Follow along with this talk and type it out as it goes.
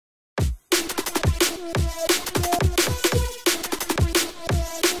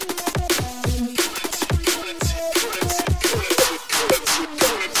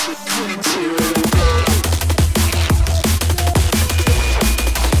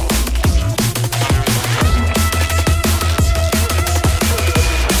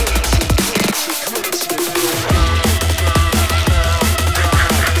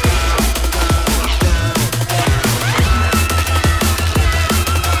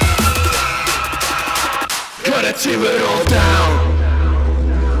Gotta tear it all down.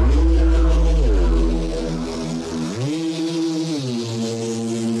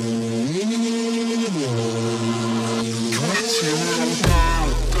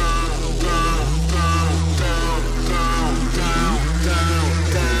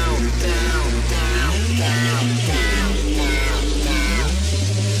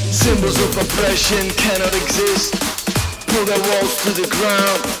 Symbols of oppression cannot exist. Pull their walls to the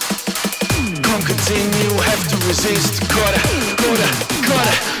ground. Can't continue, have to resist. Gotta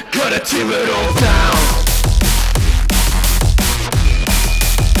tear it all down.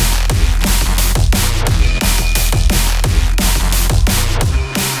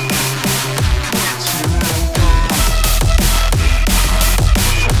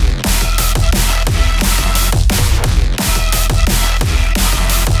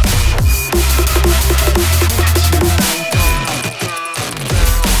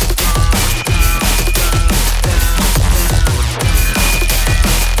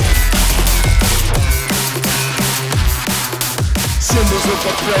 Symbols of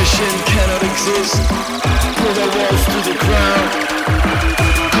oppression cannot exist. Pull their walls to the ground.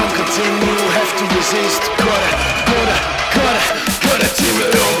 Can't continue, have to resist. Gotta tear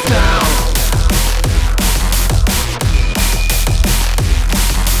it all down.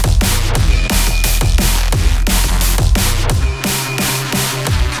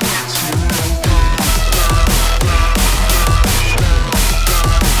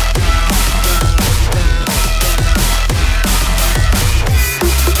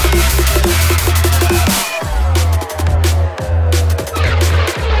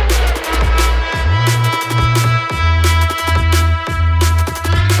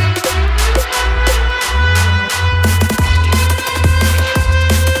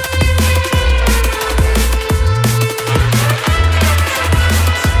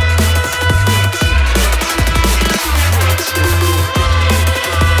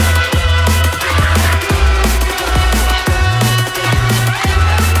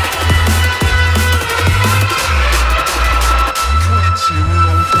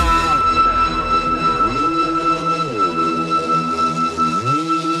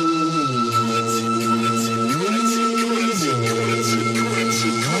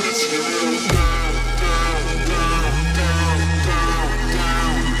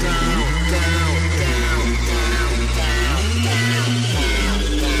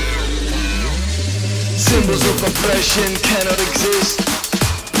 Symbols of oppression cannot exist.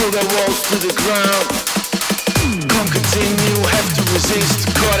 Pull their walls to the ground. Can't continue, have to resist.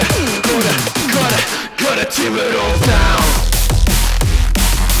 Gotta tear it all down.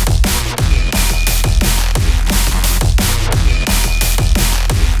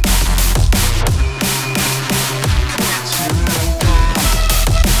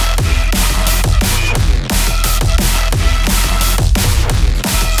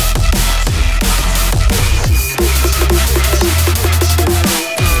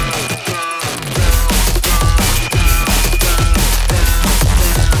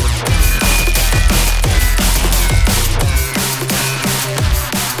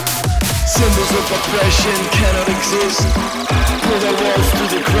 Symbols of oppression cannot exist. Pull their walls to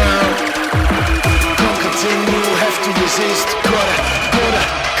the ground. Can't continue, have to resist.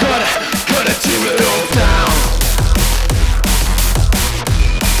 Gotta